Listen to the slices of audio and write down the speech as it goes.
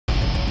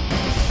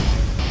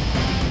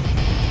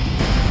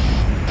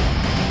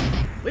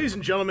Ladies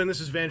and gentlemen,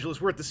 this is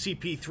Evangelist. We're at the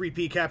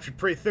CP3P Captured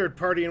Prey third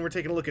party, and we're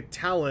taking a look at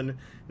Talon.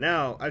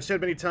 Now, I've said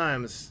many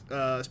times,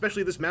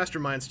 especially this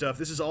Mastermind stuff,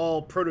 this is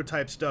all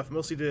prototype stuff,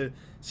 mostly to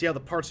see how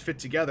the parts fit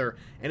together,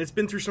 and it's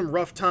been through some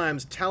rough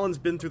times. Talon's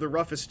been through the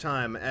roughest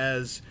time,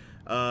 as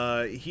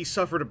he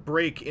suffered a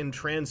break in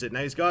transit.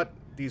 Now, he's got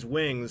these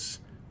wings,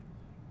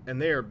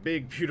 and they are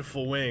big,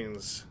 beautiful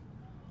wings.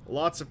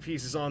 Lots of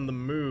pieces on the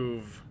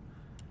move.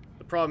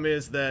 The problem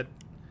is that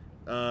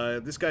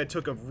this guy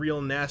took a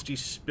real nasty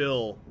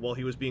spill while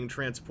he was being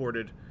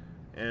transported,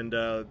 and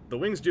the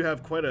wings do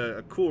have quite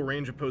a cool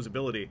range of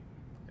posability,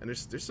 and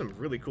there's some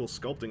really cool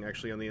sculpting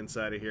actually on the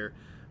inside of here,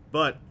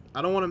 but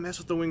I don't want to mess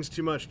with the wings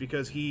too much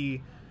because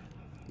he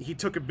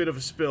took a bit of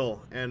a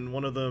spill, and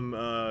one of them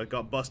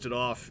got busted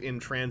off in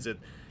transit.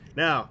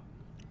 Now,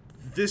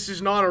 this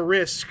is not a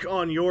risk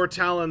on your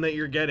Talon that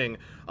you're getting,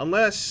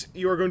 unless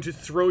you are going to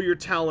throw your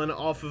Talon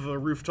off of a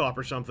rooftop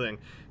or something.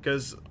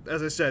 Because,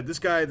 as I said,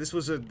 this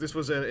was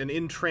an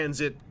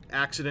in-transit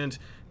accident.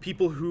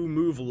 People who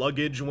move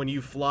luggage when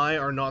you fly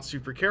are not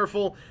super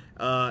careful,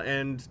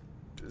 and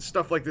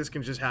stuff like this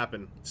can just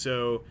happen.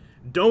 So,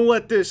 don't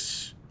let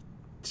this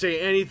say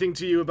anything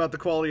to you about the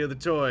quality of the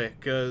toy,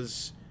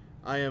 because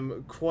I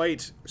am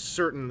quite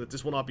certain that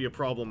this will not be a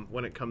problem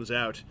when it comes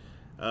out.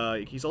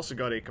 He's also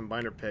got a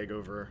combiner peg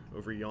over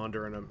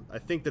yonder, and I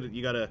think that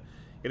you gotta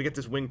get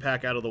this wing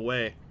pack out of the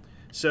way.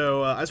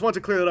 So I just want to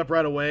clear that up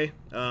right away.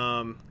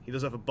 He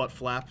does have a butt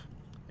flap,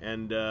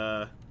 and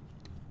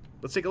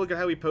let's take a look at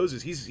how he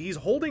poses. He's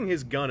holding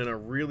his gun in a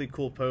really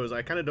cool pose.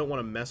 I kind of don't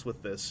want to mess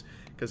with this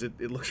because it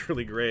looks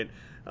really great.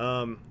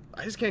 I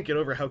just can't get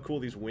over how cool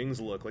these wings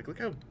look. Like, look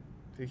how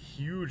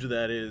huge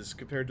that is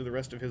compared to the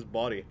rest of his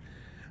body.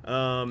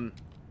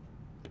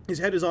 His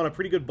head is on a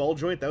pretty good ball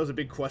joint. That was a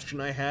big question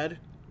I had.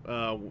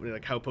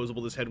 Like how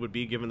posable this head would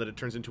be, given that it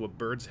turns into a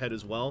bird's head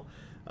as well.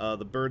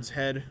 The bird's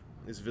head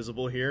is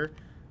visible here.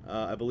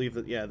 I believe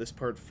that, yeah, this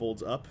part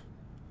folds up,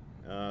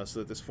 so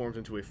that this forms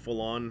into a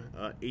full-on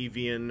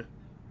avian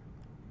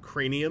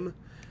cranium.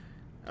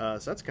 So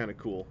that's kind of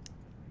cool.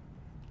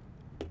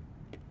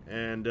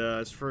 And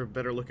as for a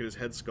better look at his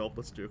head sculpt,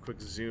 let's do a quick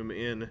zoom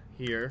in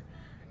here.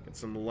 Get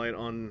some light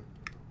on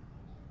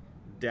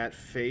that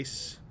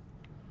face.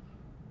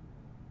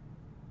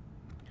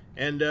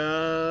 And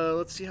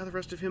let's see how the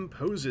rest of him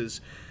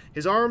poses.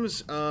 His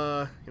arms,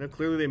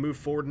 clearly they move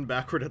forward and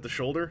backward at the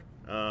shoulder.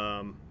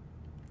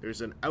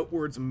 There's an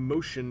outwards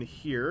motion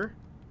here.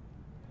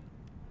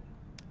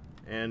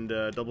 And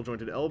double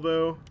jointed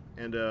elbow.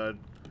 And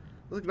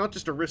not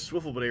just a wrist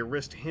swivel, but a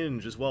wrist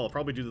hinge as well,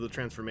 probably due to the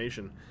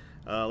transformation.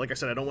 Like I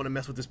said, I don't want to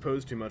mess with this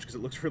pose too much because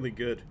it looks really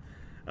good.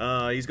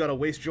 He's got a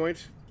waist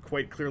joint,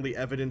 quite clearly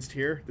evidenced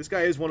here. This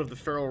guy is one of the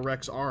Feral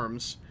Rex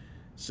arms,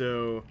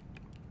 so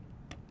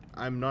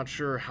I'm not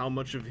sure how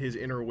much of his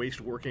inner waist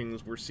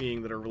workings we're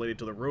seeing that are related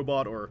to the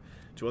robot or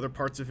to other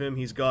parts of him.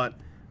 He's got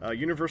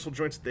universal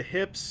joints at the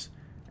hips,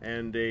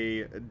 and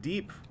a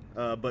deep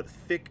but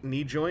thick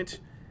knee joint,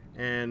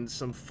 and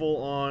some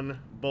full-on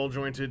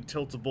ball-jointed,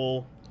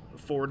 tiltable,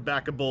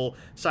 forward-backable,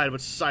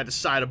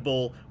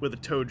 side-to-sideable with a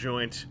toe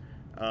joint,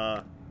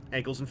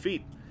 ankles and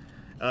feet.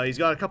 He's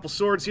got a couple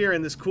swords here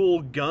and this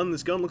cool gun.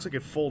 This gun looks like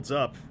it folds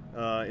up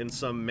in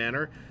some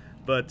manner,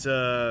 but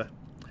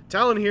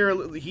Talon here,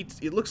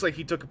 it looks like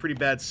he took a pretty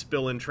bad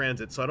spill in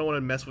transit, so I don't want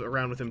to mess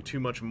around with him too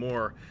much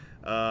more.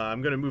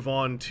 I'm going to move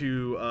on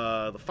to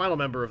the final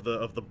member of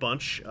the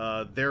bunch,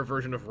 their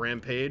version of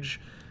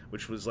Rampage,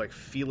 which was like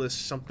Felis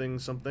something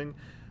something.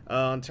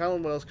 On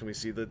Talon, what else can we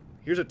see?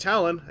 Here's a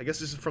Talon. I guess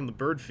this is from the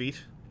bird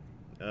feet.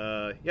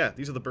 Yeah,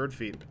 these are the bird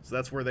feet, so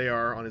that's where they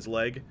are on his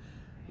leg.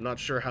 I'm not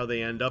sure how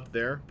they end up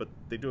there, but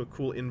they do a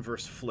cool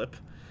inverse flip.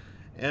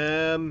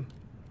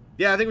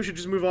 Yeah, I think we should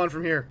just move on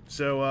from here.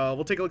 So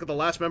we'll take a look at the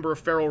last member of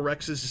Feral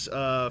Rex's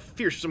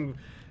fearsome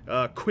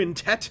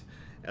quintet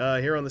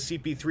here on the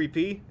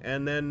CP3P,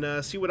 and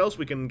then see what else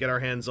we can get our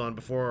hands on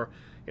before,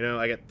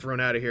 I get thrown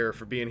out of here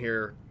for being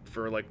here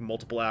for like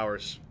multiple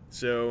hours.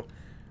 So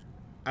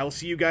I will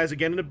see you guys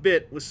again in a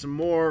bit with some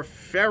more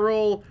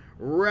Feral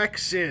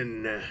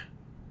Rexin.